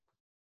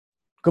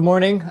Good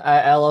morning,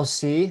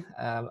 LLC.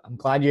 I'm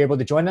glad you're able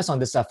to join us on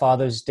this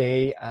Father's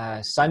Day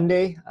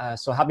Sunday.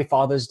 So happy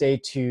Father's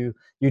Day to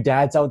you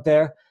dads out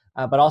there,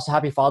 but also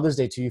happy Father's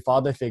Day to you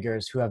father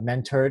figures who have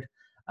mentored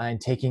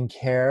and taken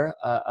care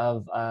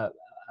of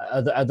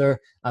other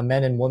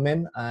men and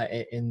women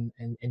in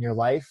your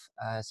life.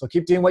 So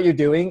keep doing what you're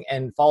doing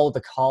and follow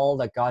the call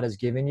that God has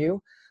given you.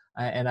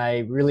 And I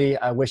really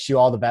wish you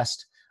all the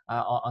best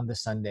on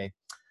this Sunday.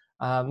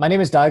 My name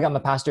is Doug. I'm a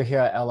pastor here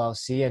at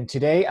LLC, and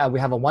today we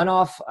have a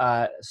one-off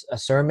a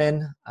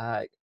sermon,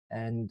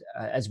 and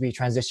as we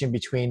transition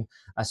between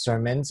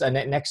sermons, and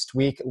next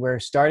week we're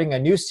starting a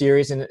new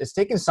series, and it's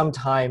taken some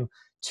time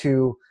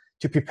to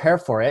prepare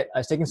for it.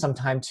 It's taken some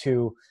time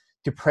to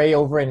pray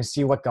over it and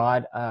see what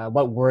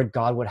word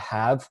God would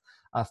have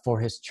for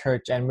His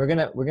church, and we're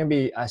gonna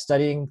be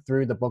studying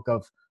through the book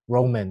of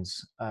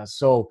Romans.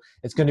 So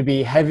it's going to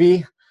be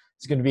heavy.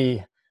 It's going to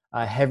be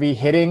heavy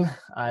hitting.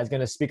 It's going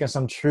to speak of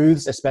some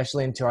truths,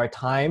 especially into our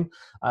time,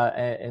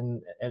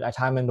 in our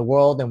time in the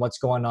world and what's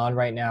going on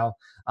right now.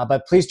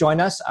 But please join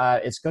us.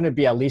 It's going to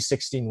be at least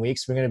 16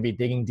 weeks. We're going to be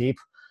digging deep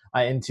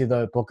into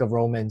the book of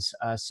Romans.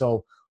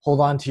 So hold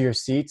on to your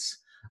seats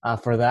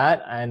for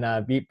that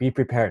and be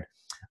prepared.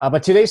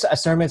 But today's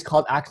sermon is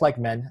called Act Like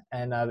Men.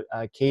 And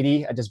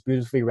Katie just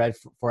beautifully read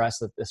for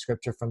us the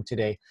scripture from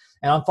today.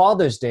 And on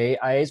Father's Day,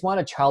 I just want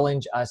to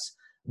challenge us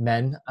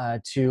men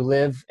to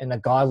live in a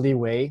godly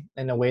way,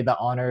 in a way that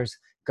honors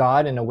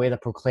God, in a way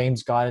that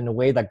proclaims God, in a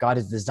way that God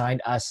has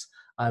designed us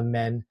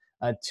men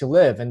to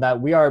live, and that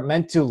we are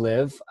meant to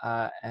live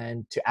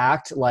and to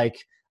act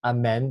like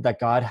men that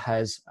God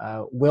has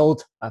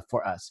willed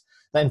for us.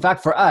 That in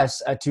fact, for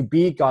us to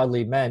be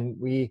godly men,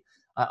 we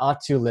ought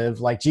to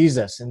live like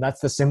Jesus. And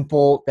that's the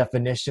simple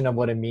definition of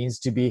what it means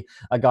to be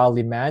a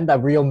godly man,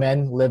 that real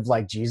men live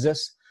like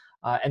Jesus.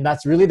 And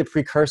that's really the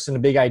precursor and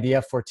the big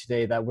idea for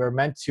today, that we're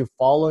meant to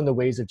follow in the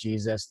ways of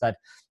Jesus, that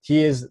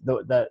He is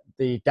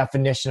the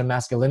definition of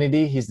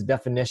masculinity. He's the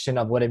definition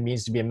of what it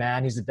means to be a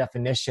man. He's the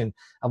definition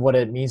of what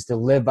it means to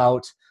live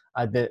out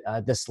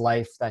this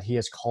life that He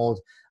has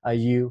called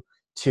you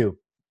to.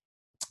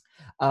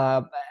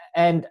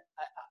 And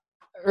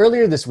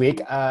earlier this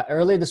week, I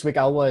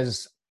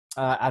was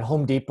at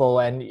Home Depot,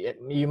 and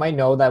you might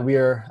know that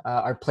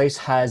our place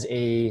had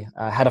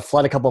a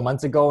flood a couple of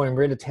months ago, and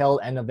we're at the tail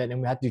end of it,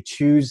 and we had to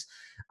choose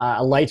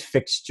a light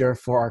fixture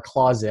for our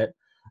closet.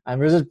 And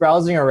we were just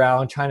browsing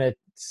around trying to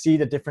see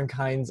the different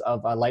kinds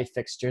of light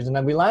fixtures, and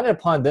then we landed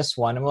upon this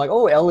one, and we're like,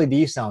 oh,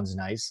 LED sounds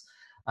nice.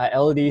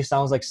 LED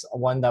sounds like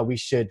one that we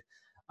should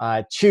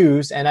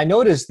choose. And I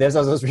noticed this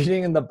as I was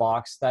reading in the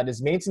box, that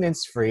is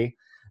maintenance free.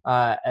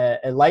 A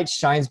light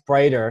shines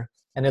brighter,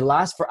 and it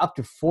lasts for up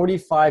to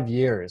 45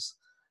 years.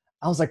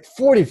 I was like,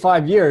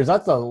 45 years?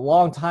 That's a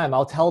long time.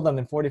 I'll tell them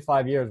in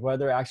 45 years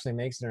whether it actually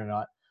makes it or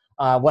not.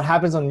 What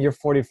happens on year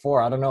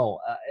 44? I don't know.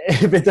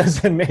 If it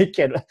doesn't make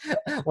it,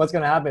 what's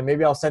going to happen?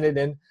 Maybe I'll send it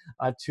in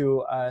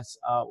to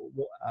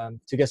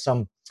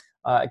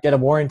get a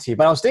warranty.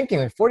 But I was thinking,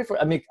 like 44,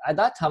 I mean, at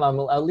that time, I'm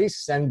at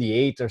least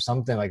 78 or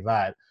something like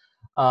that.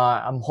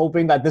 I'm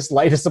hoping that this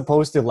light is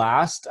supposed to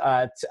last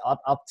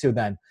up to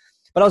then.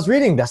 But I was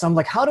reading this. I'm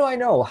like, how do I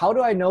know? How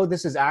do I know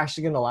this is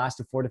actually going to last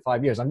for 4 to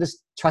 5 years? I'm just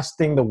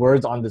trusting the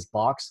words on this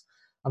box.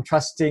 I'm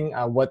trusting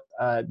what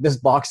this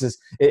box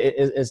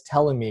is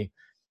telling me.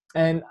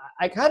 And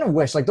I kind of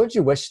wish, like, don't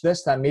you wish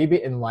this, that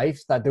maybe in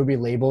life that there would be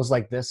labels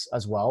like this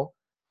as well?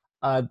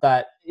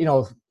 That,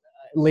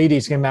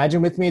 ladies, can you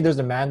imagine with me, there's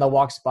a man that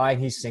walks by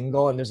and he's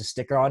single, and there's a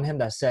sticker on him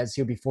that says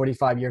he'll be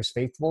 45 years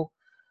faithful.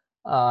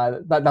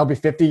 That'll be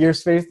 50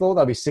 years faithful.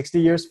 That'll be 60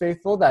 years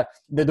faithful. That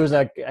there's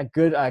a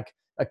good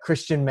a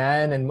Christian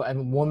man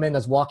and woman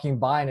that's walking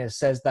by, and it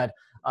says that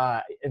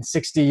in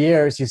 60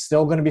 years he's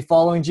still going to be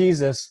following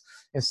Jesus.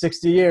 In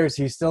 60 years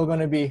he's still going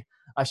to be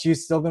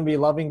she's still going to be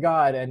loving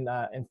God, and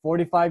in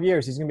 45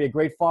 years he's going to be a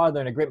great father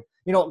and a great,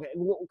 can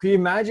you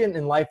imagine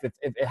in life if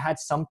it had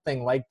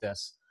something like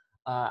this?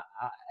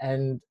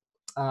 And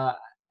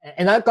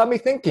that got me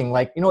thinking,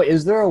 like,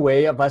 is there a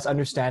way of us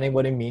understanding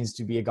what it means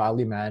to be a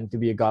godly man, to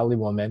be a godly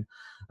woman?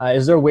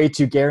 Is there a way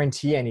to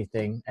guarantee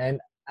anything? And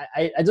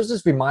I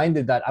just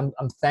reminded that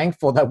I'm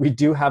thankful that we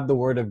do have the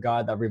Word of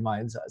God that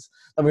reminds us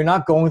that we're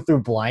not going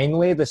through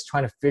blindly, just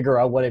trying to figure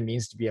out what it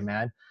means to be a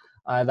man,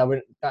 that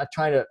we're not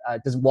trying to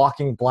just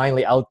walking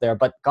blindly out there,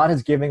 but God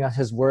is giving us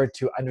His Word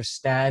to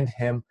understand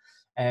Him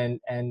and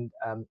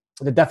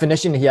the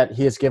definition He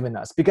has given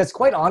us. Because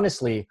quite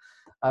honestly,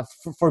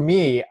 for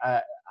me,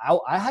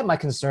 I had my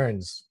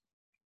concerns.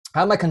 I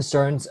had my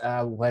concerns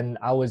when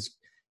I was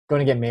going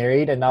to get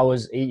married, and that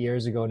was 8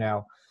 years ago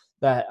now.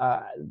 That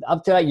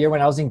up to that year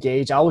when I was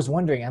engaged, I was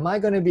wondering, am I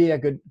going to be a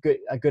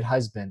good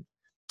husband?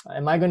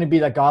 Am I going to be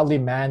that godly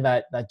man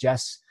that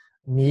Jess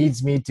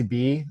needs me to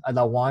be,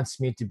 that wants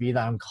me to be,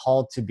 that I'm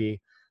called to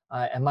be?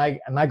 Am I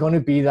going to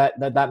be that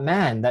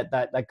man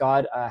that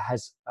God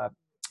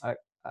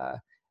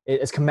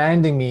is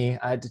commanding me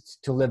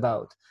to live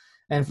out?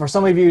 And for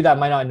some of you that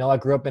might not know, I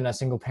grew up in a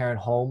single parent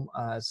home,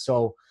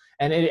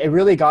 and it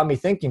really got me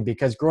thinking,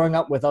 because growing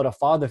up without a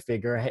father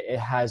figure, it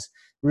has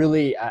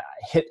really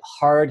hit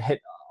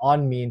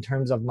on me in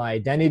terms of my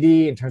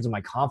identity, in terms of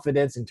my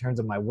confidence, in terms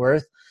of my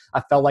worth.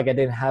 I felt like I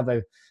didn't have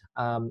a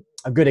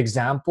good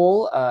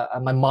example.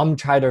 My mom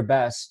tried her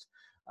best,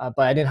 but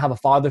I didn't have a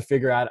father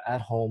figure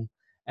at home.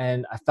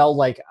 And I felt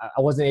like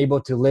I wasn't able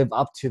to live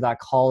up to that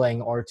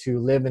calling or to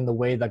live in the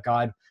way that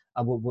God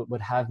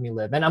would have me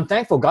live. And I'm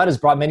thankful God has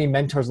brought many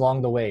mentors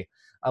along the way,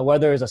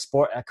 whether it's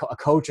a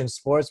coach in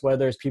sports,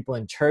 whether it's people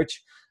in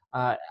church.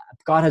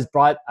 God has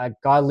brought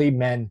godly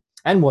men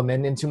and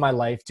women into my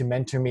life to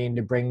mentor me and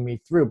to bring me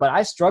through. But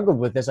I struggled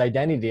with this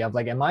identity of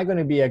like, am I going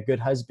to be a good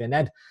husband?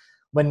 And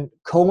when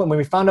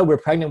we found out we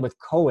were pregnant with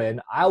Cohen,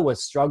 I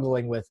was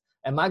struggling with,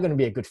 am I going to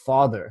be a good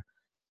father?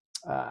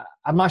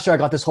 I'm not sure I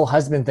got this whole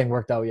husband thing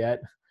worked out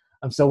yet.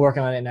 I'm still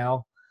working on it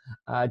now.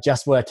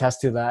 Jess will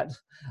attest to that.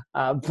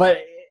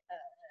 But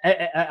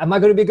am I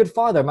going to be a good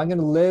father? Am I going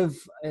to live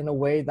in a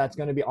way that's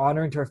going to be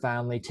honoring to our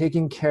family,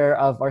 taking care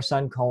of our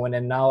son Cohen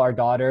and now our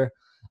daughter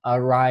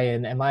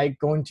Ryan? Am I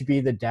going to be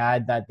the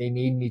dad that they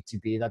need me to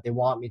be, that they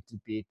want me to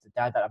be, the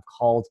dad that I'm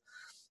called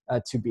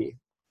to be?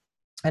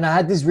 And I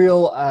had these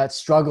real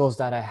struggles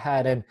that I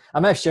had, and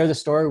I might have shared the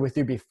story with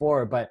you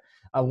before, but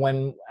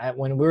when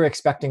we were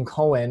expecting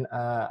Cohen,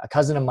 a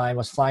cousin of mine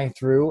was flying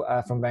through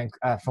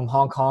from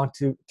Hong Kong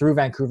through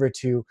Vancouver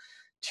to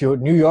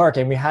New York,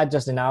 and we had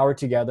just an hour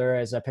together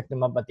as I picked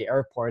him up at the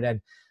airport,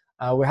 and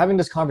we're having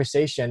this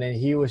conversation, and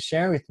he was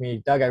sharing with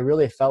me, Doug, I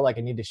really felt like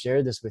I need to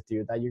share this with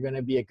you, that you're going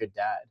to be a good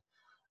dad.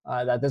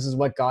 That this is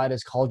what God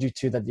has called you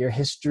to, that your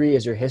history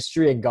is your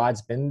history and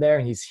God's been there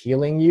and he's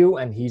healing you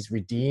and he's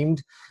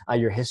redeemed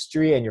your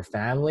history and your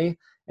family,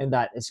 and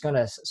that it's going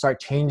to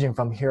start changing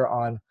from here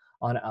on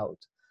out.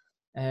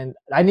 And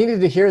I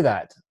needed to hear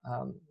that.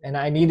 And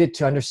I needed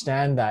to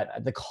understand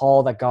that the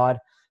call that God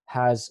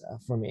has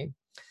for me.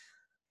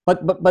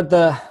 But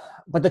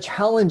the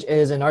challenge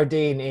is in our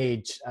day and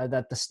age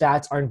that the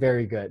stats aren't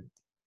very good.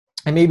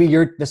 And maybe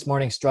you're this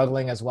morning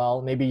struggling as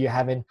well. Maybe you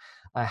haven't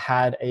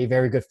had a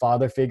very good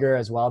father figure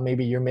as well.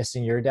 Maybe you're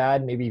missing your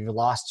dad. Maybe you've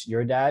lost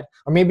your dad.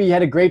 Or maybe you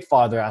had a great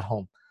father at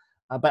home.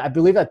 But I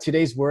believe that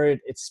today's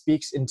word, it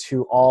speaks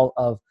into all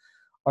of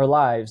our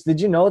lives. Did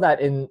you know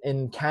that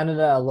in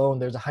Canada alone,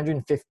 there's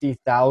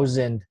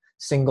 150,000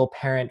 single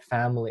parent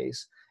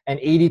families, and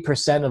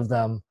 80% of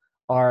them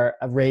are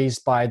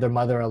raised by their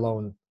mother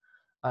alone?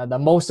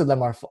 That most of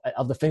them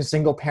of the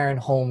single parent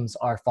homes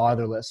are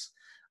fatherless.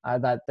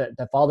 That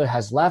the father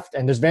has left,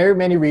 and there's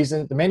many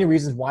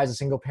reasons why it's a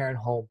single parent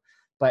home,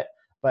 but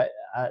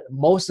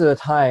most of the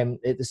time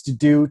it is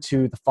due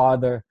to the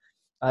father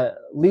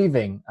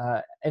leaving.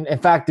 And in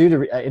fact,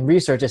 in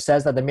research, it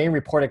says that the main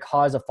reported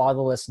cause of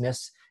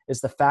fatherlessness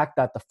is the fact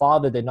that the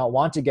father did not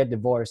want to get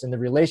divorced, and the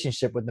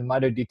relationship with the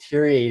mother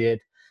deteriorated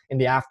in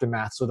the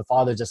aftermath, so the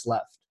father just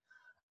left.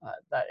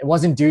 That it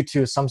wasn't due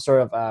to some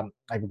sort of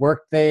like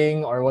work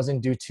thing, or it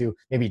wasn't due to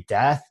maybe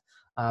death,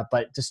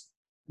 but just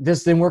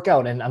this didn't work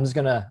out, and I'm just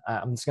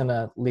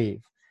gonna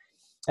leave.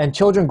 And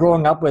children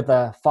growing up with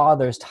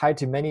fathers tied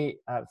to many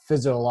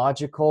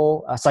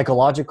physiological,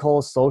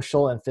 psychological,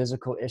 social, and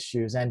physical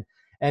issues, and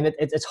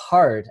it's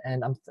hard,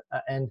 and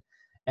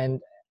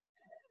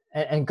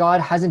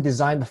God hasn't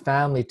designed the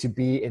family to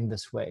be in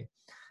this way,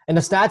 and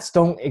the stats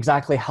don't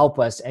exactly help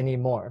us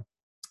anymore.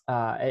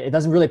 It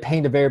doesn't really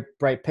paint a very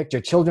bright picture.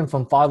 Children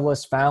from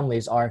fatherless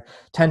families are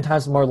 10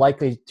 times more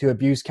likely to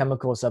abuse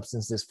chemical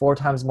substances, 4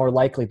 times more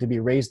likely to be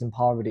raised in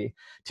poverty,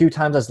 2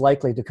 times as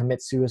likely to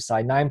commit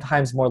suicide, 9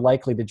 times more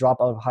likely to drop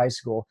out of high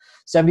school.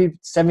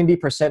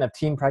 70% of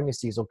teen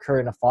pregnancies occur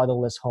in a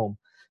fatherless home.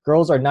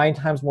 Girls are 9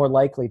 times more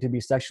likely to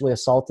be sexually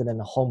assaulted in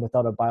a home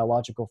without a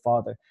biological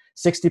father.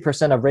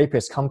 60% of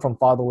rapists come from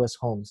fatherless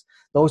homes.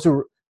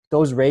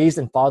 Those raised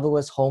in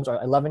fatherless homes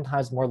are 11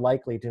 times more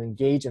likely to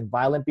engage in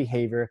violent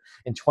behavior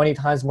and 20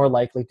 times more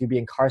likely to be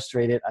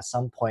incarcerated at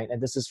some point.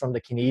 And this is from the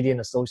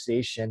Canadian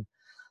Association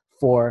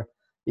for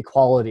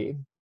Equality.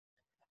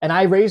 And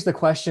I raised the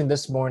question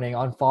this morning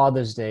on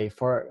Father's Day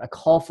for a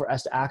call for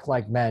us to act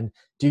like men.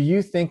 Do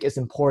you think it's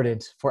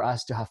important for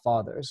us to have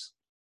fathers?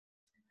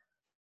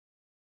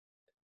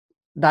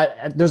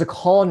 That there's a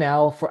call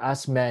now for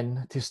us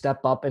men to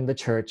step up in the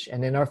church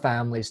and in our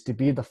families to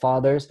be the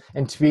fathers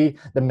and to be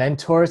the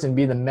mentors and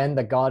be the men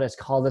that God has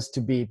called us to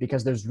be,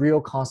 because there's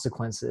real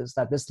consequences,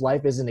 that this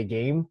life isn't a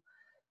game,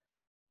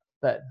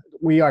 that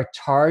we are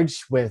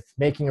charged with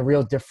making a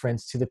real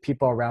difference to the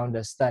people around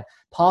us, that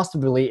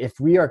possibly if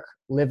we are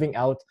living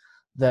out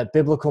the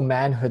biblical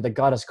manhood that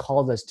God has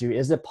called us to,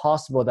 is it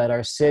possible that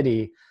our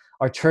city,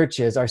 our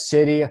churches, our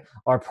city,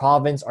 our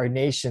province, our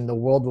nation, the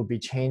world will be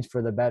changed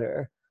for the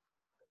better?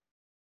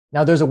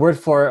 Now, there's a word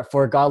for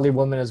a godly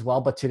woman as well,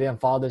 but today on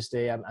Father's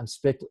Day, I'm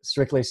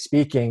strictly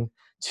speaking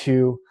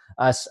to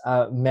us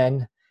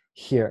men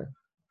here.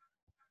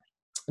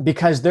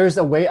 Because there's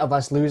a way of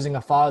us losing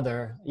a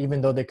father, even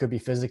though they could be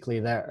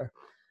physically there.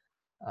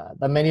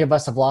 But many of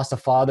us have lost a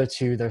father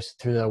to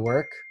their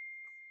work.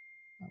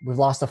 We've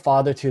lost a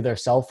father to their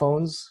cell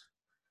phones,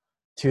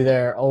 to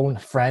their own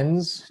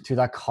friends, to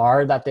that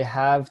car that they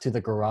have, to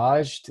the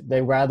garage.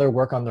 They rather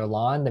work on their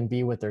lawn than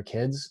be with their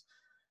kids.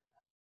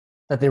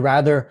 that they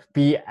rather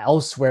be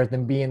elsewhere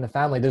than be in the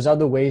family. There's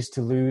other ways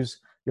to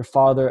lose your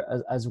father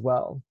as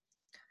well.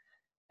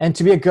 And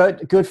to be a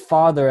good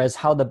father, as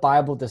how the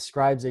Bible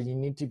describes it, you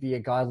need to be a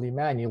godly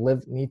man.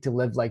 Need to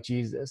live like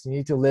Jesus. You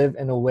need to live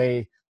in a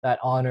way that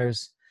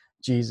honors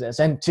Jesus.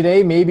 And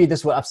today, maybe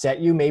this will upset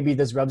you. Maybe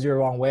this rubs you the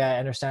wrong way. I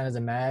understand as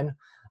a man,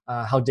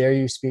 how dare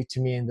you speak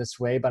to me in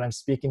this way? But I'm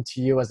speaking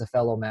to you as a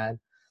fellow man,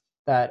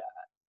 that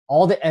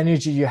all the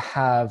energy you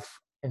have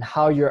and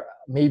how you're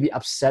maybe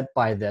upset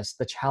by this,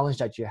 the challenge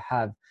that you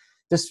have,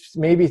 just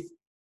maybe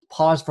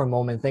pause for a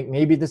moment, think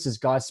maybe this is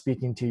God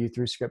speaking to you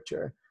through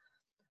Scripture.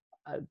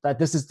 That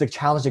this is the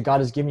challenge that God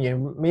has given you,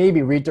 and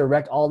maybe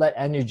redirect all that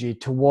energy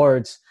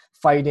towards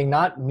fighting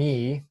not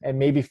me and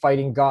maybe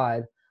fighting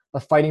God,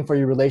 but fighting for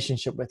your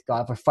relationship with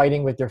God, for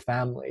fighting with your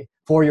family,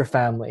 for your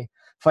family,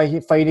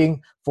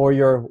 fighting for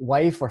your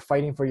wife, or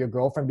fighting for your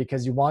girlfriend,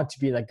 because you want to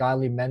be the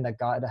godly men that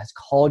God has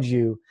called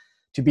you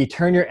to be.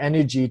 Turn your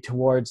energy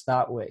towards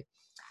that way.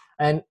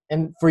 And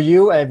for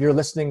you, if you're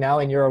listening now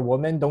and you're a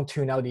woman, don't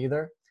tune out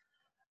either,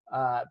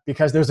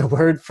 because there's a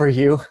word for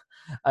you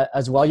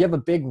as well. You have a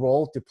big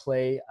role to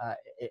play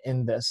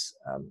in this.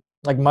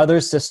 Like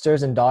mothers,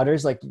 sisters, and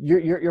daughters, like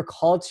you're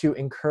called to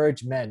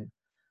encourage men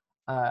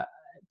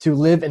to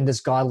live in this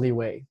godly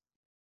way.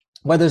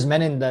 Whether it's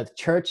men in the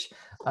church,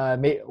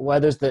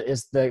 whether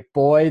it's the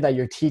boy that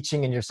you're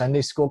teaching in your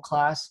Sunday school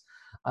class,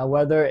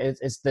 whether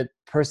it's the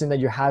person that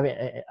you're having,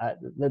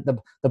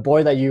 the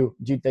boy that you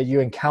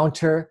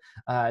encounter,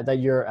 that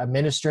you're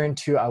ministering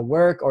to at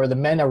work, or the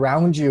men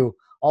around you,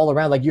 all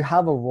around. Like, you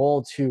have a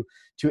role to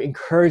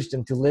encourage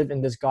them to live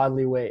in this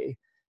godly way,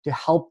 to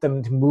help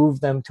them, to move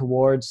them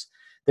towards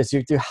this,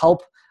 to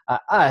help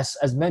us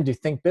as men to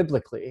think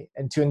biblically,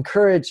 and to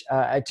encourage,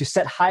 to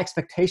set high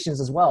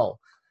expectations as well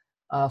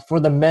for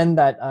the men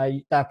that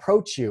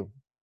approach you,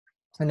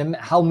 and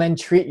how men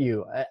treat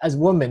you as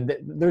women.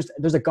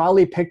 There's a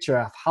godly picture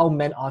of how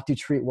men ought to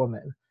treat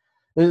women.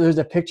 There's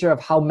a picture of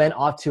how men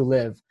ought to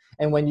live.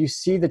 And when you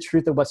see the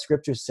truth of what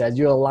Scripture says,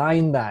 you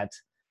align that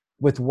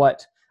with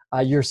what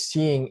you're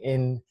seeing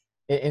in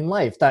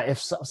life. That if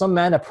some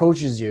man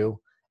approaches you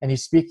and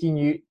he's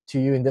speaking to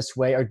you in this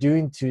way, or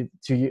doing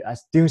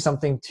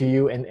something to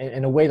you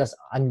in a way that's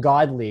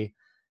ungodly,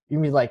 you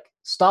mean, like,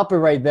 stop it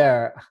right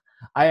there.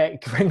 I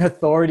bring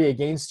authority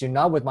against you,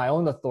 not with my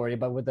own authority,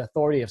 but with the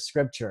authority of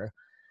Scripture,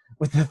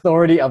 with the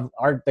authority of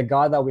the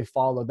God that we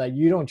follow, that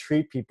you don't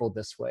treat people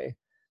this way,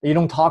 that you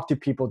don't talk to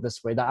people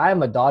this way, that I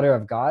am a daughter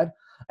of God,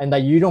 and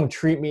that you don't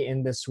treat me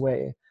in this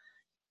way.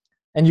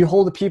 And you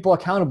hold the people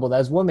accountable. That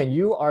as women,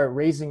 you are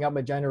raising up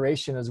a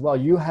generation as well.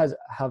 You have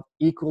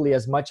equally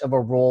as much of a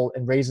role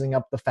in raising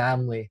up the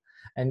family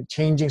and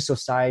changing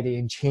society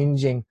and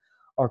changing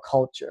our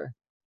culture.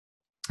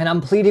 And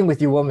I'm pleading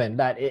with you, women,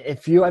 that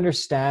if you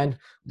understand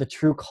the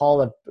true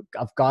call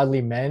of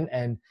godly men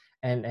and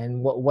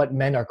what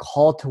men are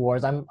called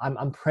towards,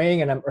 I'm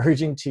praying and I'm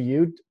urging to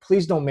you,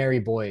 please don't marry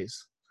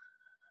boys.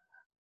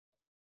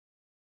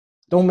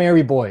 Don't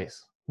marry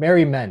boys.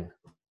 Marry men.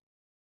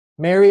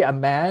 Marry a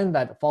man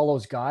that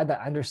follows God,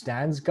 that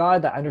understands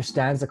God, that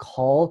understands the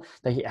call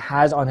that he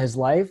has on his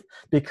life,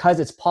 because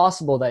it's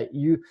possible that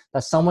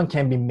someone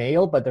can be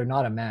male, but they're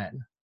not a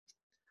man.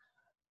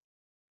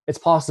 It's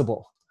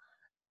possible.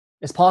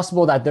 It's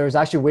possible that there's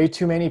actually way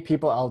too many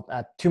people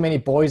too many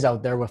boys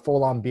out there with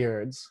full-on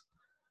beards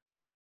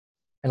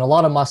and a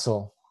lot of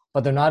muscle,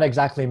 but they're not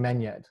exactly men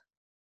yet.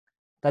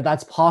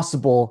 That's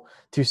possible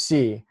to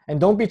see.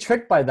 And don't be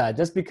tricked by that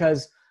just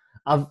because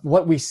of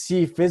what we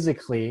see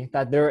physically,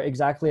 that they're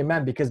exactly a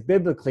man, because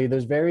biblically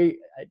there's very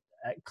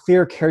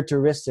clear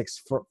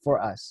characteristics for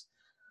us.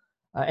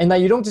 And that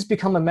you don't just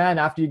become a man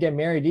after you get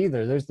married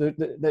either.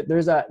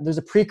 There's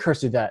a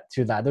precursor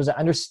to that. There's an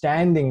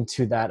understanding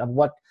to that of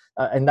what,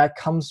 and that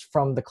comes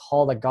from the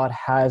call that God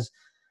has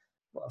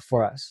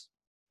for us.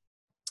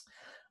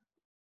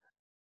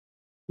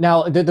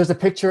 Now, there's a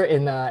picture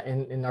in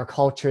our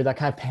culture that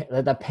kind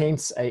of that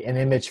paints an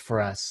image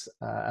for us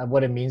of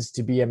what it means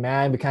to be a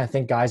man. We kind of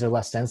think guys are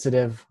less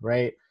sensitive,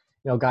 right?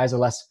 You know, guys are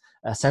less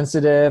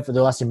sensitive,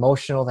 they're less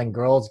emotional than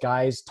girls.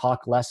 Guys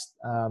talk less,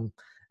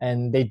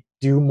 and they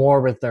do more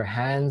with their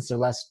hands. They're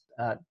less.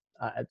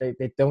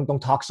 They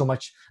don't talk so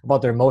much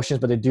about their emotions,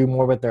 but they do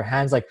more with their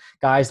hands. Like,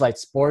 guys like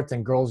sports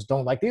and girls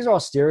don't. Like, these are all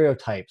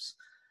stereotypes,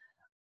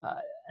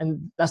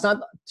 and that's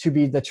not to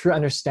be the true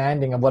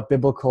understanding of what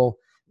biblical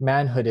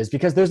manhood is,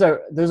 because there's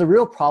a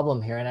real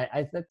problem here, and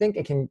I think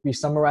it can be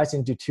summarized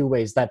into two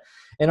ways. That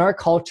in our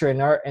culture,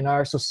 in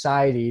our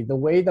society, the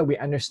way that we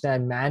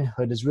understand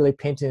manhood is really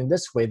painted in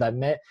this way: that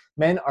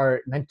men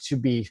are meant to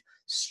be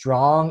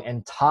strong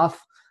and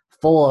tough,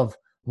 full of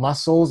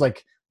muscles,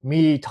 like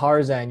me,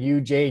 Tarzan,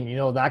 you, Jane, you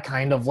know, that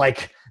kind of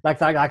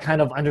that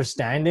kind of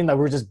understanding, that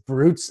we're just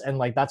brutes, and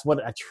like that's what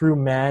a true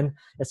man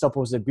is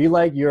supposed to be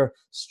like. You're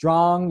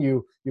strong,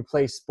 you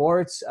play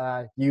sports,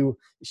 you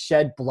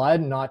shed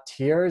blood, not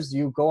tears,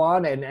 you go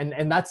on,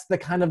 and that's the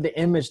kind of the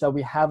image that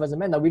we have as a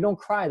man, that we don't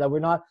cry, that we're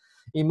not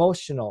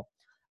emotional,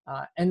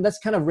 and that's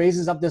kind of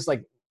raises up this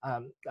like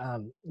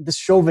this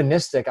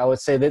chauvinistic, I would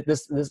say, that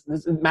this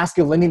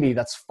masculinity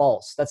that's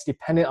false, that's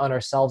dependent on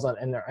ourselves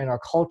in our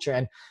culture.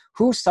 And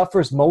who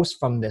suffers most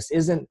from this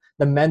isn't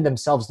the men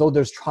themselves, though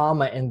there's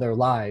trauma in their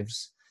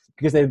lives,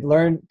 because they've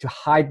learned to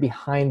hide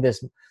behind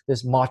this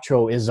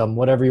machoism,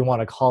 whatever you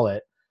want to call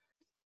it.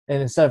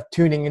 And instead of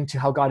tuning into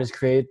how God has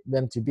created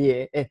them to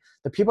be,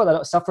 the people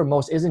that suffer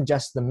most isn't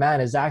just the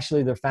man, it's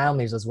actually their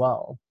families as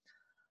well.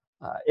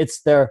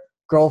 It's their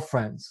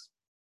girlfriends,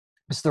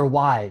 it's their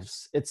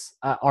wives, it's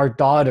our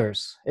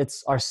daughters,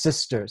 it's our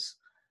sisters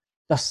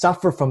that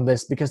suffer from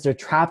this because they're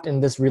trapped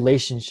in this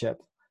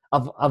relationship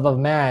of a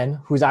man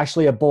who's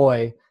actually a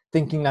boy,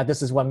 thinking that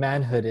this is what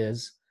manhood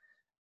is,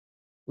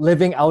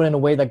 living out in a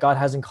way that God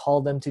hasn't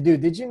called them to do.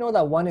 Did you know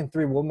that 1 in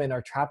 3 women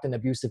are trapped in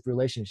abusive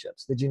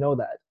relationships? Did you know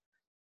that?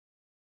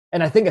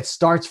 And I think it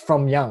starts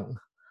from young.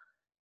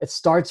 It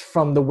starts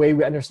from the way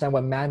we understand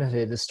what manhood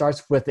is. It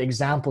starts with the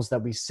examples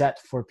that we set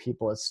for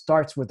people. It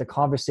starts with the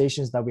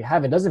conversations that we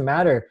have. It doesn't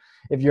matter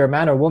if you're a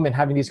man or woman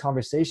having these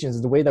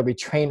conversations, the way that we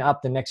train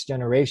up the next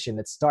generation.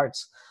 It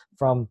starts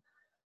from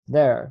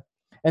there.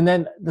 And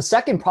then the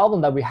second problem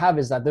that we have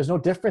is that there's no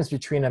difference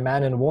between a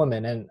man and a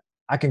woman. And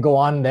I can go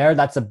on there.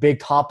 That's a big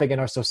topic in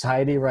our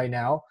society right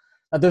now.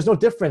 There's no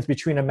difference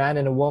between a man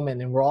and a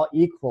woman, and we're all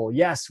equal.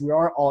 Yes, we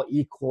are all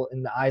equal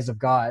in the eyes of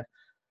God.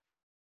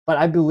 But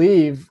I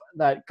believe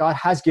that God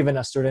has given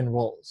us certain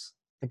roles,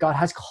 that God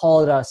has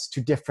called us to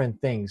different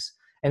things.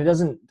 And it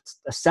doesn't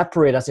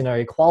separate us in our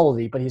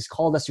equality, but he's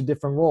called us to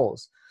different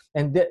roles.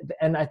 And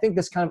I think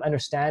this kind of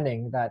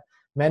understanding that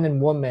men and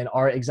women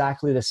are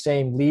exactly the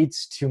same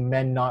leads to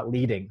men not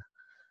leading.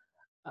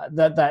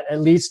 That it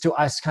leads to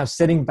us kind of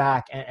sitting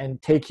back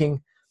and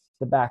taking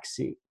the back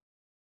seat.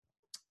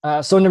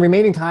 So in the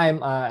remaining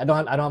time, I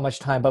don't have much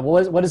time, but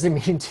what does it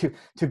mean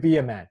to be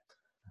a man?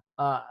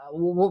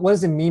 What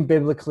does it mean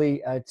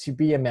biblically to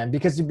be a man?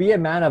 Because to be a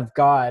man of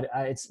God,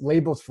 it's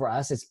labeled for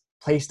us. It's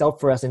placed out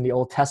for us in the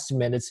Old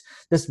Testament. It's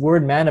this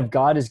word man of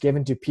God is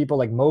given to people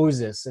like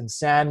Moses and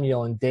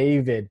Samuel and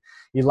David,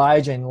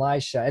 Elijah and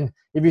Elisha. And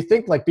if you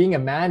think like being a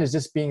man is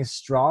just being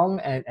strong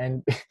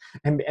and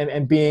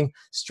being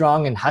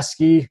strong and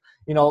husky,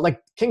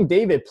 like King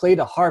David played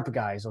a harp,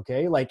 guys.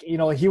 Okay, like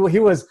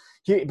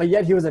but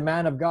yet he was a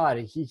man of God.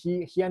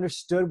 He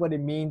understood what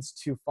it means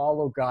to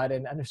follow God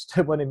and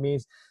understood what it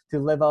means to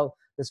live out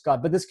this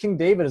God. But this King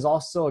David is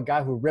also a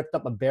guy who ripped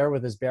up a bear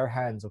with his bare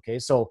hands. Okay,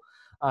 so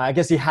I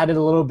guess he had it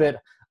a little bit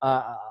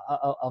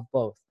of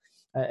both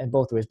in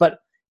both ways. But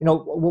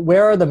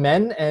where are the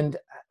men? And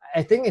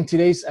I think in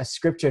today's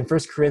scripture in 1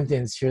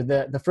 Corinthians here,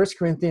 the 1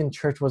 Corinthian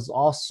church was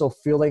also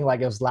feeling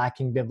like it was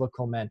lacking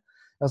biblical men.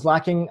 It was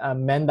lacking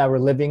men that were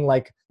living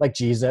like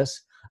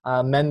Jesus.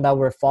 Men that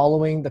were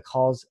following the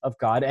calls of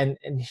God. And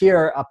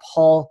here,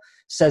 Paul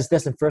says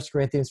this in 1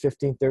 Corinthians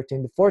 15,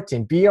 13 to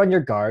 14. Be on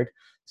your guard,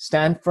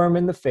 stand firm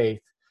in the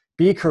faith,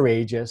 be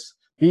courageous,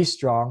 be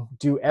strong,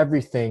 do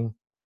everything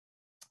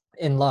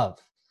in love.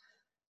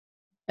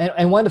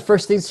 And one of the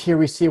first things here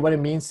we see what it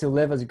means to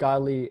live as a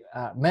godly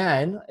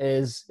man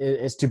is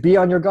to be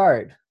on your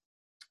guard,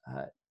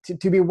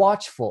 to be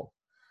watchful,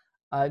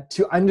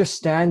 to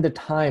understand the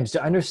times,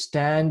 to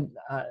understand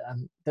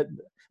that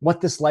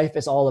what this life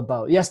is all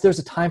about. Yes, there's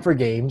a time for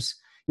games.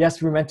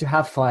 Yes, we're meant to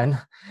have fun.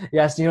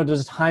 Yes,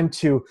 there's a time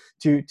to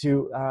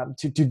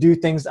do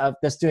things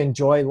just to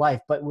enjoy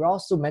life. But we're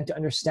also meant to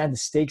understand the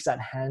stakes at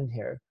hand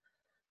here.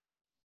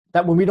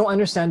 That when we don't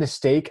understand the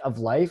stakes of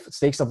life,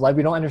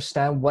 we don't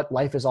understand what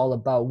life is all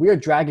about. We are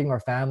dragging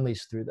our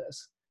families through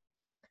this.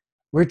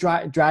 We're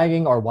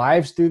dragging our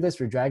wives through this.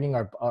 We're dragging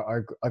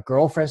our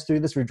girlfriends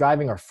through this. We're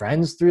driving our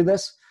friends through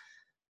this.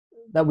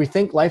 That we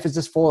think life is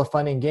just full of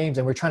fun and games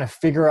and we're trying to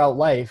figure out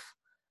life.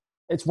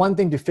 It's one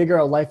thing to figure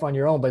out life on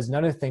your own, but it's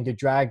another thing to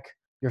drag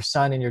your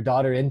son and your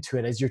daughter into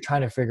it as you're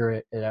trying to figure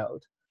it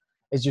out.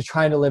 As you're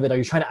trying to live it out,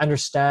 you're trying to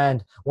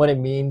understand what it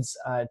means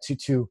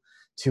to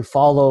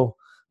follow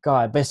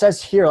God. But it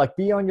says here, like,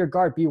 be on your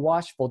guard, be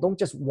watchful. Don't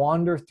just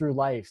wander through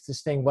life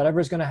just saying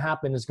whatever's going to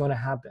happen is going to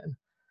happen.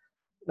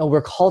 No,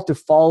 we're called to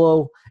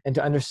follow and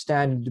to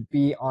understand and to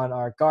be on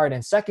our guard.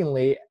 And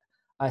secondly,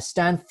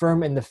 stand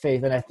firm in the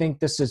faith. And I think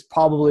this is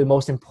probably the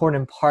most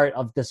important part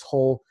of this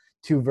whole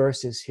 2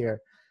 verses here,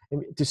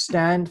 to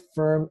stand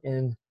firm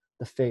in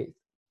the faith.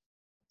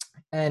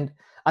 And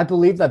I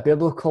believe that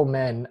biblical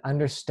men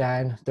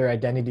understand their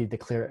identity the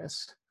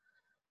clearest.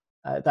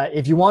 That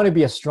if you want to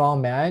be a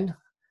strong man,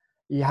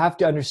 you have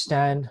to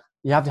understand,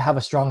 you have to have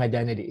a strong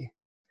identity.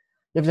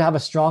 To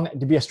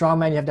be a strong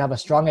man, you have to have a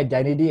strong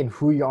identity in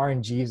who you are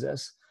in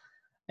Jesus.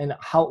 And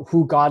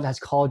who God has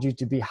called you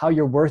to be, how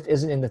your worth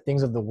isn't in the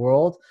things of the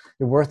world.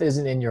 Your worth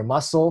isn't in your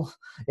muscle,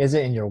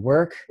 isn't in your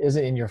work,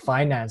 isn't in your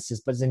finances,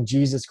 but it's in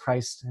Jesus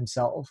Christ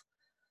himself.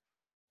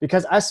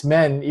 Because us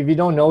men, if you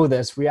don't know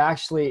this, we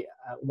actually,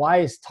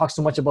 why I talk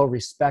so much about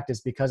respect is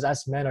because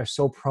us men are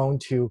so prone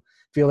to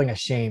feeling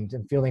ashamed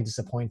and feeling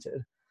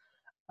disappointed.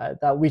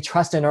 That we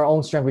trust in our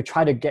own strength. We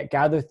try to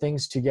gather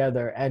things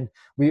together and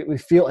we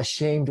feel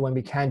ashamed when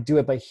we can't do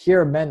it. But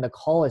here, men, the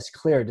call is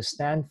clear to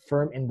stand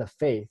firm in the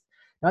faith.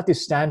 not to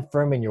stand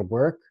firm in your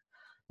work,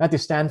 not to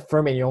stand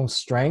firm in your own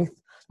strength,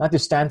 not to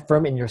stand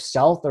firm in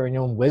yourself or in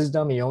your own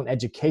wisdom, in your own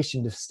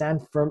education, to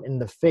stand firm in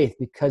the faith,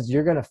 because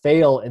you're going to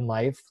fail in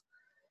life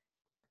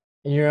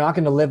and you're not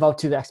going to live up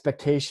to the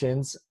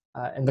expectations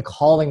and the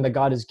calling that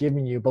God has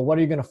given you. But what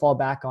are you going to fall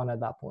back on at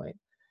that point?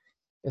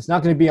 It's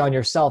not going to be on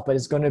yourself, but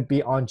it's going to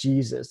be on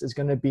Jesus. It's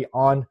going to be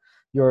on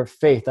your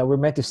faith, that we're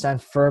meant to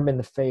stand firm in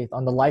the faith,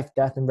 on the life,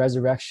 death, and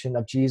resurrection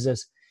of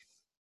Jesus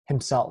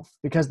himself.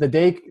 Because the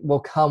day will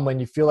come when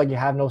you feel like you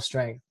have no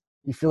strength.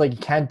 You feel like you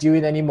can't do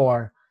it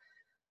anymore.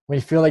 When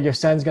you feel like your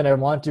son's going to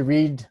want to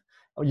read,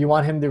 or you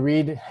want you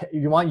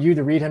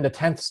to read him the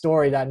 10th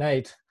story that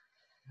night.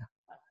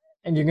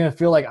 And you're going to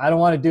feel like, I don't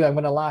want to do it. I'm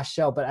going to lash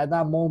out. But at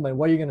that moment,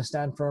 what are you going to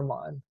stand firm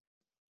on?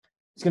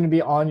 It's going to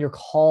be on your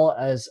call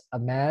as a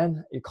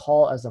man, your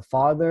call as a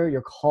father,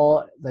 your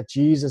call that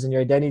Jesus and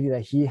your identity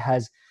that he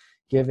has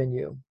given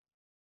you.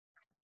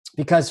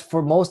 Because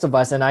for most of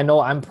us, and I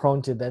know I'm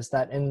prone to this,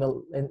 that in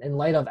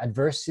light of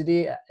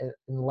adversity,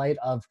 in light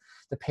of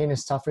the pain and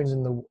sufferings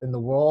in the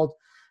world,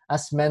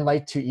 us men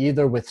like to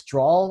either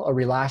withdraw or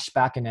we lash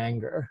back in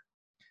anger.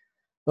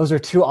 Those are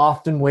two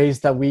often ways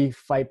that we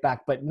fight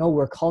back. But no,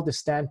 we're called to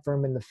stand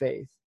firm in the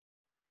faith,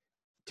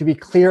 to be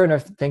clear in our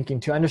thinking,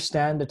 to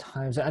understand the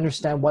times, to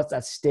understand what's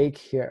at stake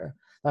here.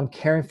 I'm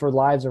caring for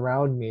lives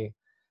around me,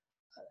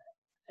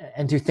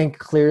 and to think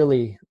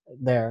clearly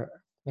there,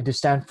 and to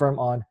stand firm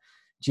on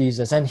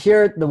Jesus. And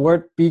here the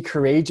word be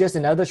courageous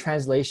in other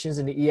translations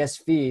in the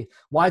ESV,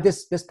 why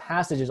this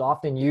passage is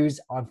often used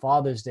on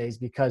Father's Day is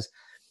because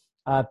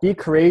be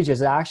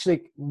courageous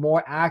actually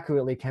more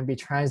accurately can be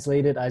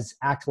translated as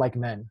act like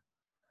men.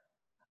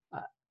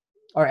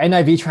 Our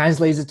NIV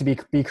translates it to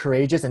be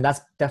courageous, and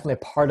that's definitely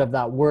a part of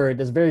that word.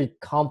 There's a very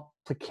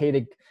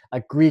complicated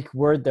Greek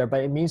word there,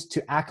 but it means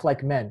to act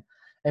like men.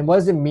 And what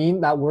does it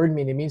mean? That word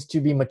mean? It means to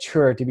be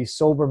mature, to be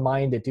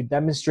sober-minded, to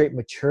demonstrate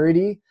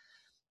maturity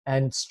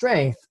and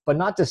strength, but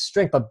not just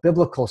strength, but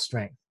biblical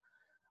strength.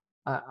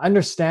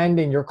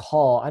 Understanding your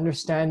call,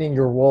 understanding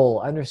your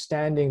role,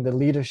 understanding the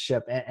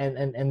leadership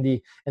and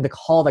the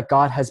call that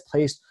God has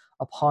placed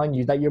upon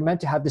you, that you're meant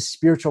to have this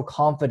spiritual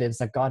confidence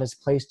that God has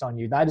placed on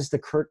you. That is the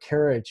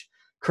courage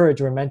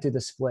we're meant to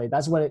display.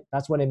 That's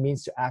what it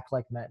means to act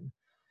like men.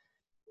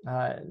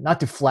 Not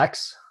to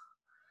flex,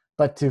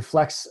 but to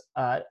flex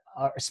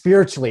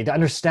spiritually, to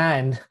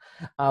understand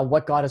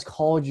what God has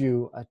called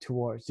you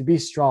towards, to be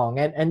strong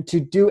and to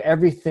do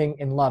everything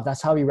in love.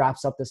 That's how he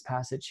wraps up this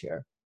passage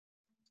here.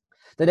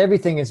 That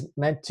everything is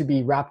meant to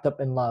be wrapped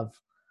up in love.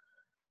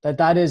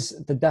 That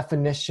is the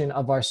definition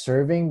of our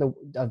serving,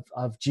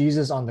 of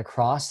Jesus on the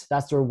cross.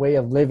 That's our way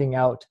of living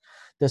out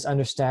this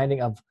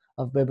understanding of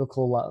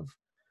biblical love.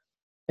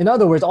 In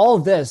other words, all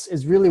of this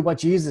is really what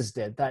Jesus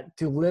did, that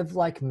to live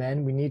like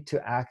men, we need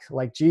to act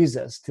like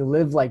Jesus, to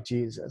live like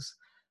Jesus,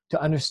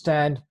 to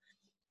understand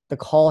the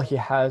call he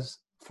has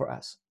for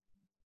us.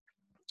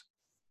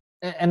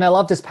 And I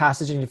love this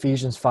passage in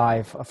Ephesians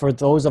 5 for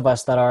those of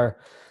us that are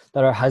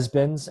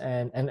husbands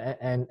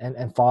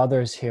and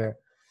fathers here,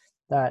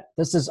 that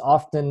this is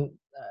often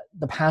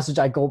the passage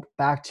I go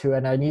back to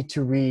and I need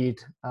to read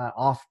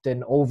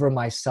often over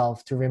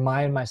myself to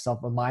remind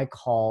myself of my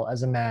call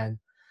as a man,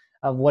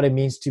 of what it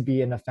means to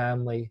be in a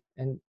family.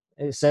 And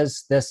it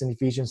says this in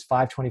Ephesians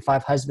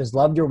 5:25, husbands,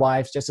 love your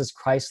wives just as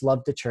Christ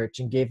loved the church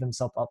and gave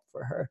himself up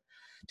for her,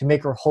 to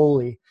make her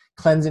holy,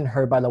 cleansing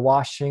her by the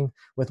washing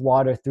with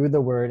water through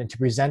the word, and to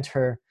present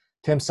her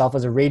to himself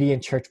as a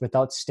radiant church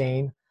without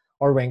stain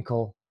or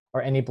wrinkle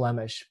or any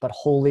blemish, but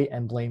holy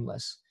and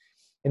blameless.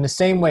 In the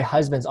same way,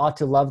 husbands ought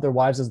to love their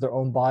wives as their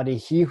own body.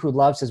 He who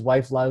loves his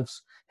wife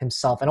loves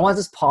himself. And I want to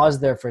just pause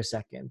there for a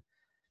second.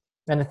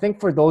 And I think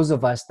for those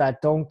of us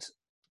that don't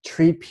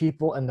treat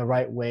people in the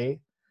right way,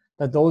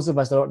 that those of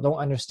us that don't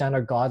understand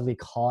our godly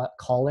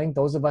calling,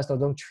 those of us that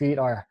don't treat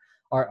our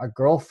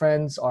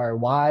girlfriends, our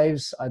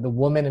wives, the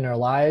women in our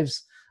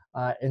lives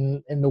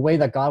in the way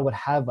that God would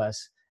have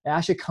us, it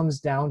actually comes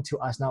down to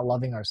us not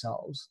loving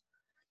ourselves.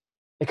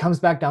 It comes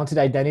back down to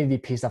the identity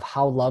piece of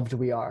how loved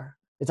we are.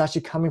 It's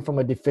actually coming from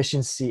a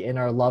deficiency in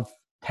our love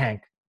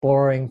tank,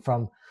 borrowing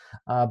from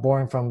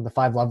the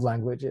 5 love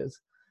languages.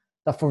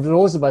 That for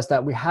those of us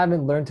that we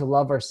haven't learned to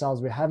love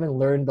ourselves, we haven't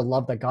learned the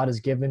love that God has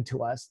given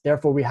to us.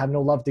 Therefore, we have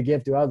no love to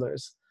give to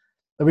others.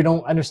 That we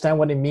don't understand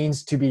what it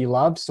means to be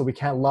loved, so we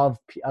can't love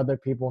other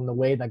people in the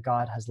way that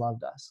God has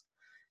loved us.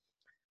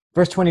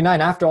 Verse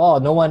 29, after all,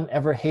 no one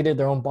ever hated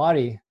their own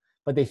body,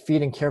 but they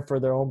feed and care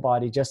for their own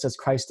body, just as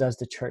Christ does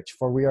the church,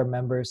 for we are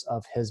members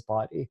of his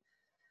body.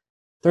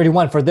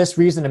 31, for this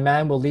reason, a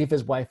man will leave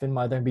his wife and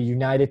mother and be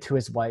united to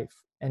his wife,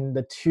 and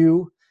the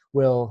two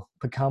will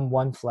become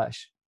one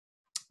flesh.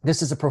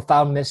 This is a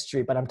profound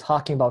mystery, but I'm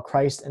talking about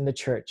Christ and the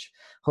church.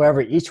 However,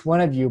 each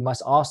one of you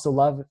must also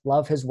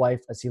love his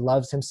wife as he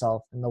loves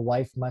himself, and the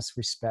wife must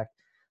respect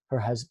her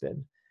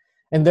husband.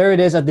 And there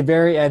it is at the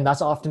very end.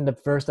 That's often the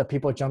verse that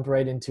people jump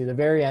right into. The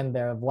very end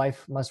there, a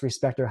wife must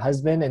respect her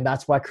husband, and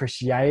that's why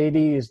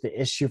Christianity is the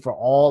issue for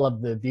all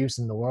of the abuse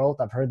in the world.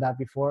 I've heard that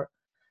before.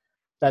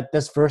 that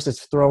this verse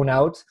is thrown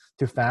out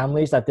to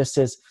families, that this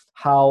is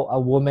how a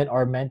woman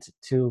are meant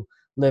to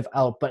live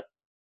out.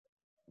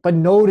 But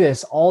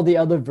notice all the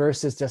other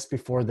verses just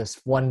before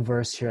this one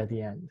verse here at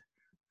the end.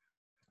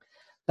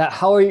 That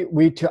how are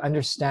we to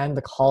understand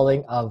the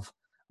calling of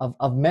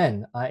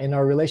men in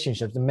our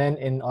relationships, the men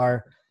in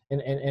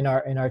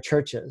our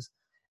churches?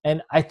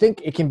 And I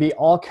think it can be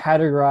all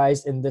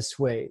categorized in this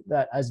way,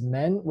 that as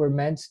men, we're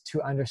meant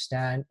to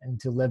understand and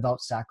to live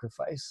out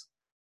sacrifice.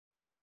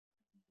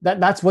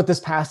 That's what this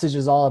passage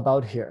is all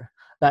about here.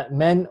 That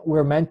men,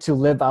 we're meant to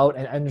live out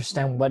and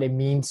understand what it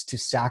means to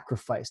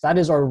sacrifice. That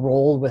is our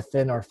role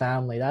within our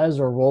family. That is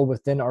our role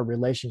within our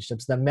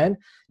relationships. The men,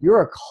 you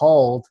are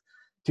called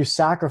to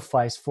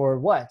sacrifice for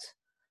what?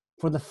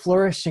 For the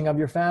flourishing of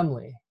your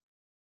family.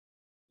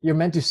 You're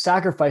meant to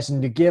sacrifice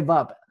and to give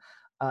up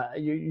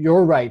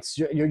your rights,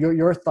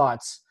 your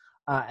thoughts,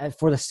 and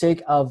for the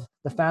sake of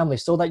the family,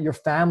 so that your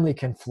family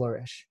can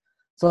flourish,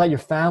 so that your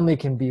family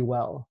can be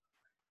well.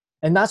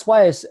 And that's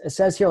why it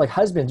says here, like,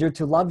 husbands, you're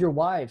to love your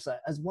wives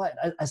as what?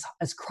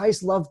 As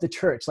Christ loved the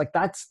church. Like,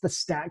 that's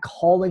the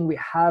calling we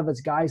have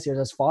as guys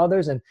here, as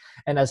fathers and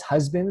as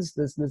husbands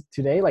this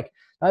today. Like,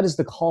 that is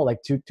the call,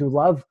 like to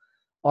love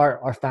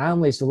our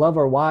families, to love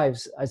our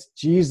wives as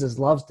Jesus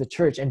loves the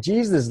church. And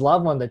Jesus'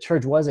 love on the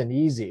church wasn't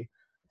easy.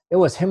 It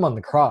was him on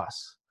the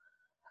cross.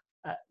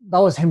 That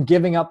was him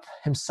giving up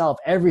himself,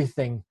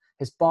 everything,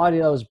 his body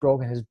that was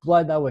broken, his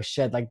blood that was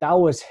shed. Like, that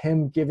was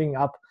him giving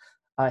up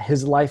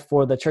his life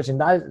for the church. And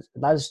that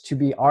is to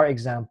be our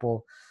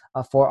example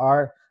for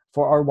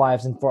our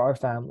wives and for our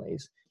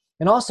families.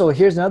 And also,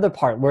 here's another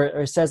part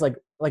where it says, like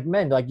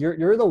men, like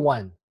you're the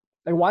one.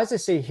 Like, why does it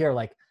say here,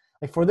 like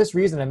for this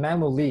reason a man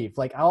will leave?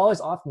 Like, I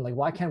always often, like,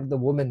 why can't the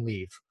woman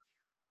leave?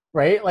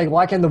 Right? Like,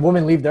 why can't the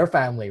woman leave their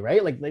family?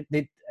 Right? Like,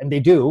 they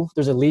do.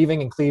 There's a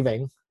leaving and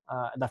cleaving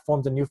that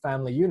forms a new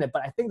family unit.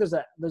 But I think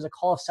there's a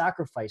call of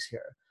sacrifice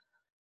here.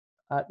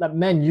 That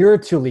men, you're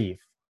to leave.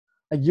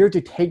 Like, you're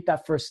to take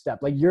that first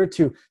step. Like, you're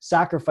to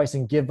sacrifice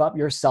and give up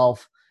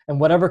yourself and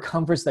whatever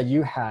comforts that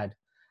you had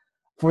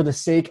for the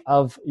sake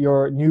of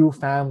your new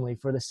family,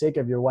 for the sake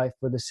of your wife,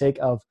 for the sake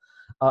of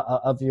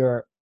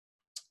your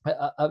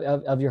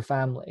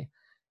family.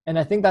 And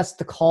I think that's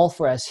the call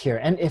for us here.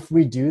 And if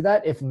we do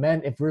that, if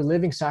we're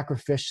living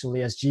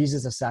sacrificially as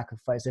Jesus has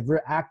sacrificed, if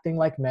we're acting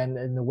like men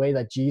in the way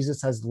that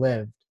Jesus has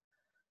lived,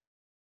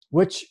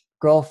 which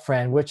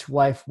girlfriend, which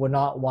wife would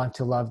not want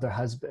to love their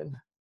husband?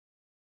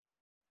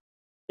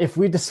 If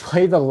we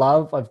display the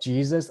love of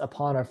Jesus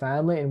upon our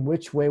family, in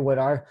which way would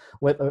our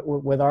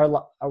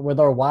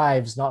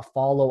wives not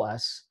follow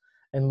us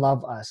and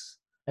love us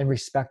and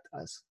respect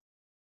us?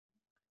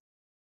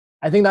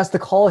 I think that's the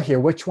call here.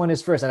 Which one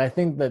is first? And I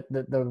think that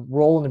the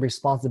role and the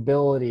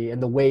responsibility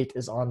and the weight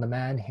is on the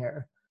man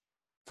here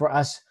for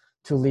us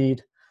to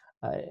lead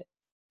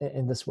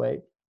in this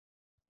way.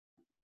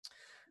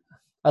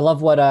 I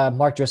love what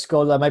Mark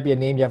Driscoll, that might be a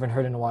name you haven't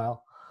heard in a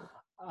while,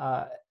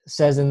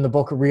 says in the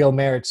book Real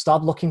Marriage.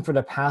 Stop looking for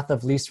the path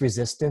of least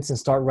resistance and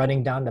start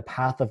running down the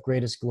path of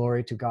greatest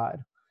glory to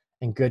God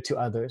and good to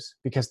others,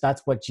 because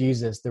that's what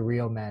Jesus, the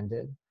real man,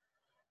 did.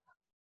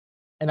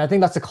 And I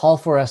think that's a call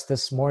for us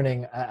this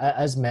morning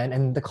as men,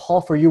 and the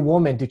call for you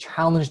women to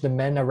challenge the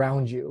men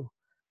around you.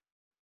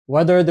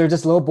 Whether they're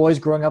just little boys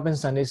growing up in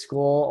Sunday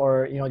school,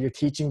 or you're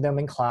teaching them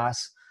in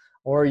class,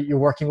 or you're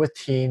working with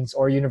teens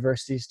or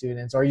university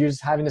students, or you're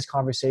just having this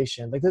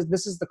conversation. Like,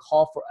 this is the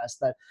call for us,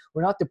 that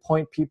we're not to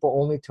point people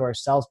only to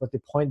ourselves, but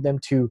to point them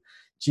to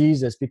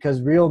Jesus,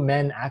 because real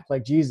men act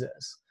like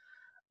Jesus.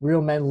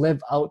 Real men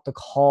live out the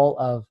call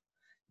of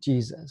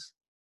Jesus.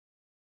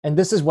 And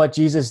this is what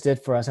Jesus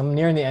did for us. I'm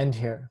nearing the end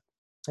here.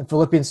 In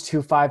Philippians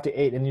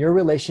 2:5-8, in your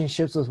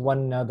relationships with one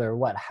another,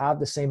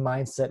 have the same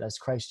mindset as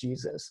Christ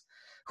Jesus,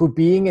 who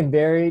being in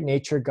very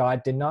nature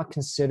God, did not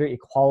consider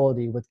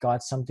equality with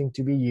God something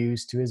to be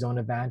used to his own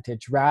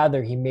advantage.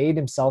 Rather, he made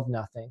himself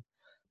nothing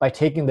by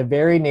taking the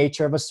very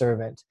nature of a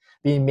servant,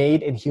 being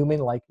made in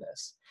human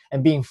likeness,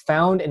 and being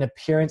found in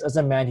appearance as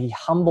a man, he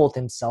humbled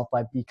himself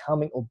by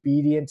becoming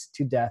obedient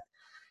to death,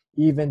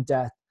 even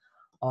death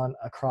on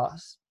a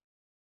cross.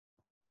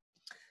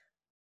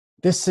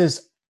 This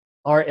is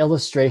our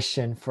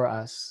illustration for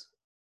us.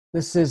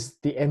 This is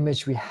the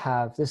image we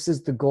have. This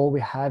is the goal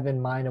we have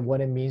in mind of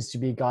what it means to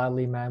be a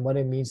godly man, what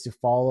it means to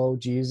follow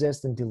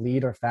Jesus and to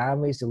lead our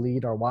families, to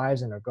lead our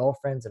wives and our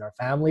girlfriends and our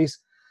families,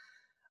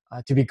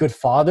 to be good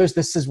fathers.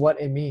 This is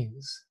what it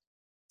means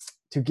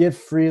to give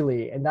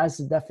freely. And that's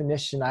the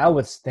definition, I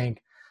always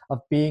think, of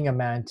being a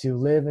man, to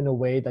live in a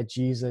way that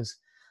Jesus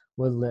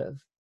would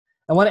live.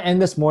 I want to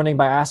end this morning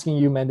by asking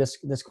you, men,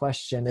 this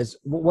question is,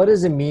 what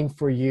does it mean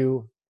for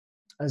you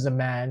as a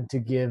man to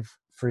give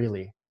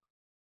freely?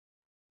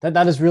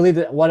 That is really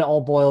what it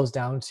all boils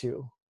down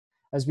to.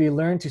 As we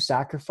learn to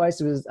sacrifice,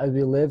 as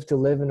we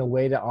live in a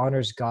way that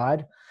honors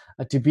God,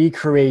 to be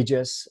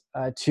courageous,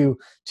 to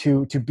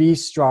be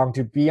strong,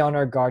 to be on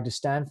our guard, to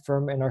stand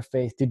firm in our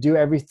faith, to do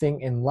everything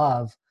in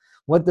love,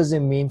 what does it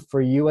mean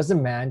for you as a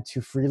man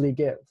to freely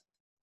give?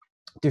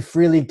 To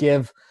freely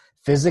give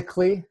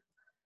physically,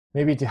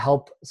 maybe to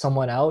help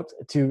someone out,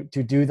 to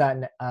do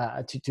that,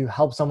 to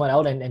help someone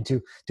out, and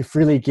to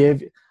freely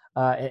give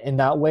in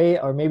that way,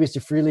 or maybe it's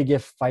to freely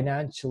give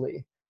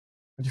financially,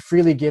 or to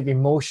freely give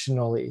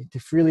emotionally, to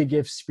freely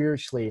give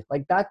spiritually.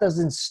 Like, that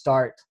doesn't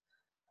start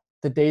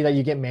the day that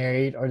you get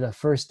married or the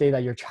first day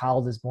that your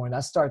child is born.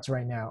 That starts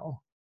right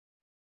now.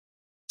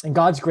 And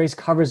God's grace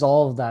covers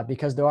all of that,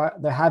 because there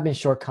have been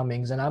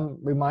shortcomings, and I'm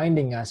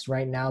reminding us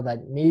right now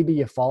that maybe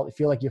you feel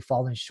like you've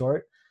fallen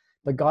short,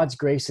 but God's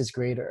grace is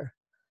greater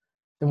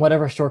than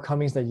whatever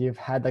shortcomings that you've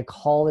had. The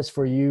call is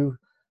for you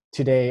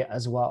today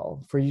as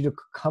well, for you to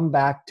come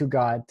back to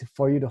God,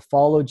 for you to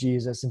follow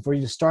Jesus, and for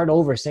you to start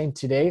over, saying,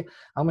 today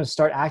I'm going to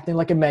start acting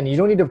like a man. You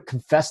don't need to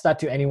confess that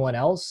to anyone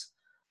else.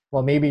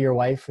 Well, maybe your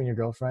wife and your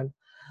girlfriend,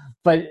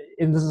 but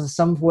in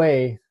some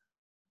way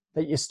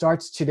that you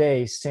start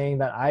today saying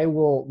that I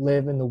will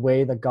live in the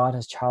way that God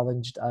has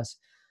challenged us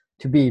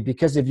to be.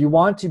 Because if you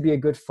want to be a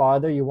good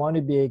father, you want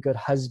to be a good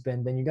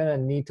husband, then you're going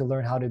to need to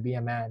learn how to be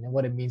a man and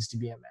what it means to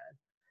be a man.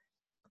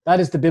 That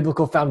is the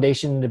biblical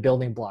foundation and the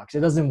building blocks.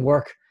 It doesn't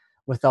work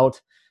without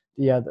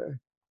the other.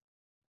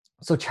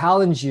 So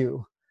challenge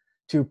you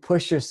to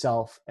push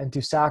yourself and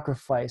to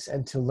sacrifice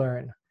and to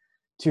learn,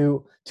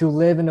 to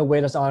live in a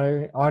way that's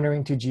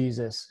honoring to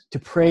Jesus, to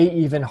pray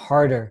even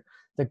harder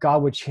that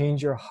God would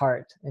change your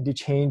heart and to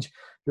change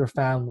your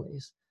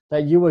families,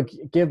 that you would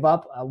give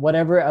up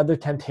whatever other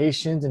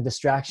temptations and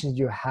distractions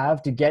you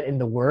have to get in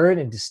the Word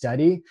and to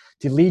study,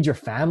 to lead your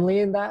family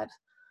in that,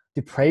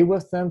 to pray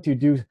with them, to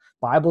do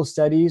Bible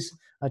studies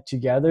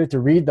together, to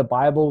read the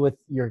Bible with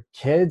your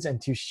kids and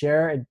to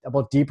share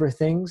about deeper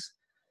things.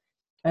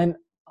 And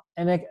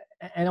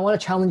I want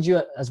to challenge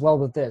you as well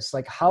with this.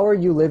 Like, how are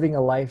you living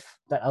a life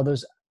that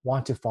others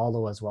want to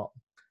follow as well?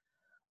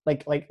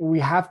 Like we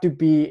have to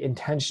be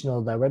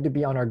intentional, that we have to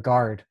be on our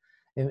guard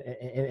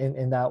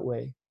in that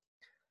way.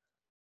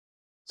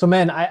 So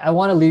man, I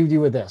want to leave you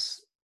with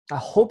this. I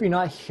hope you're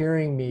not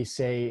hearing me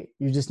say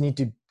you just need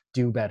to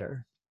do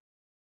better,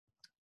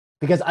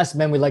 because us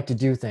men, we like to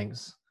do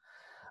things.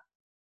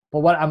 But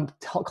what I'm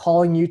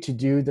calling you to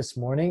do this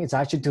morning is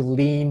actually to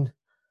lean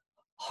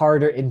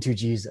harder into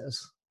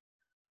Jesus.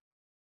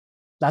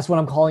 That's what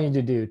I'm calling you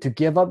to do, to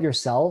give up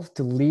yourself,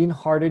 to lean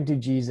harder into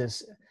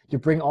Jesus, to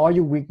bring all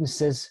your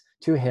weaknesses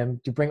to him,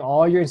 to bring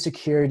all your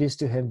insecurities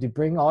to him, to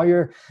bring all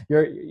your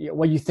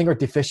what you think are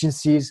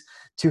deficiencies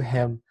to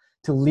him,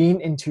 to lean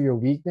into your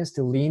weakness,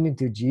 to lean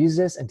into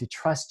Jesus, and to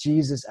trust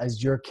Jesus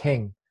as your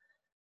king,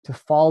 to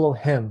follow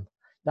him.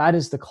 That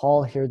is the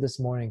call here this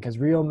morning, because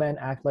real men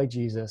act like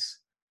Jesus,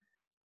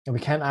 and we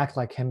can't act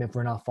like him if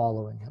we're not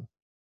following him.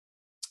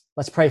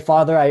 Let's pray.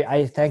 Father,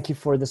 I thank you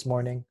for this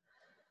morning.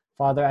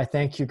 Father, I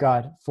thank you,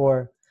 God,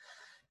 for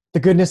the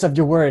goodness of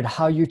your word,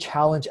 how you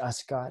challenge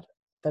us, God,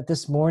 that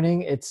this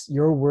morning it's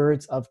your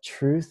words of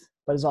truth,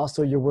 but it's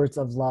also your words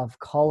of love,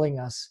 calling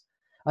us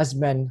as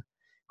men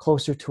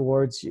closer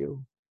towards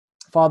you.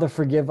 Father,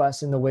 forgive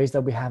us in the ways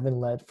that we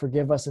haven't led.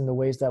 Forgive us in the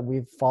ways that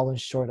we've fallen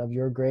short of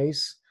your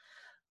grace,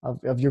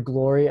 of your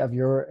glory, of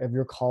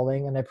your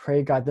calling. And I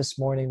pray, God, this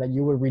morning that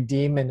you would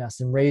redeem in us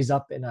and raise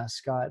up in us,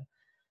 God,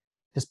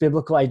 this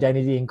biblical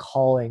identity and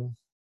calling,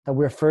 that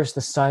we're first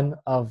the son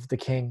of the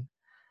King,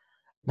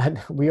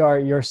 that we are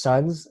your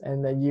sons,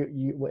 and that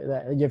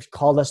you've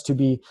called us to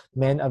be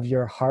men of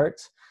your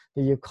heart,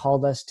 that you've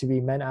called us to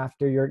be men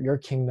after your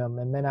kingdom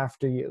and men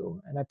after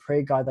you. And I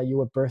pray, God, that you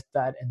would birth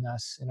that in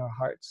us, in our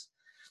hearts,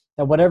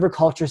 that whatever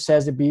culture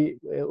says it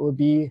would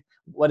be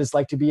what it's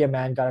like to be a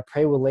man, God, I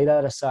pray we'll lay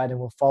that aside and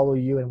we'll follow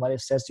you and what it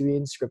says to be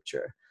in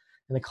Scripture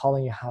and the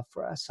calling you have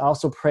for us. I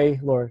also pray,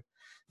 Lord,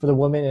 for the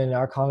women in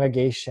our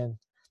congregation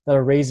that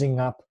are raising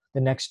up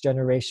the next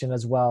generation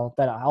as well,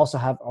 that also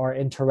are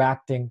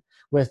interacting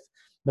with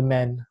the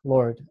men,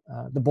 Lord,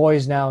 the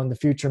boys now and the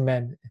future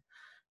men.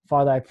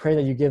 Father, I pray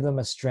that you give them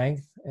a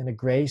strength and a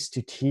grace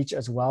to teach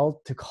as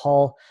well, to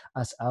call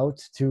us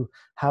out, to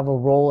have a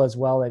role as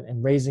well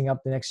in raising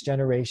up the next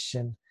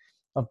generation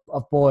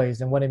of boys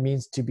and what it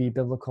means to be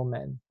biblical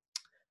men.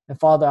 And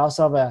Father, I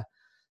also have a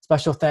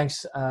special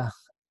thanks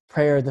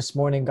prayer this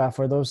morning, God,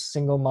 for those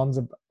single moms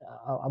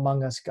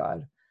among us,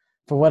 God.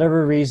 For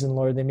whatever reason,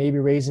 Lord, they may be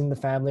raising the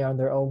family on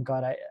their own,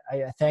 God.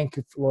 I thank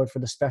you, Lord, for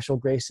the special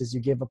graces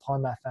you give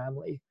upon that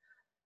family.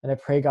 And I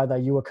pray, God,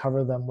 that you will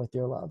cover them with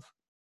your love.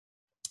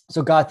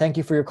 So, God, thank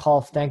you for your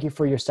call. Thank you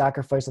for your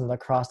sacrifice on the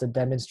cross that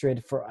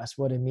demonstrated for us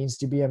what it means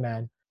to be a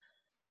man.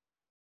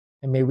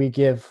 And may we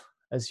give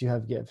as you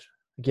have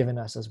given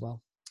us as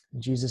well.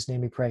 In Jesus'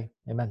 name we pray.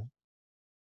 Amen.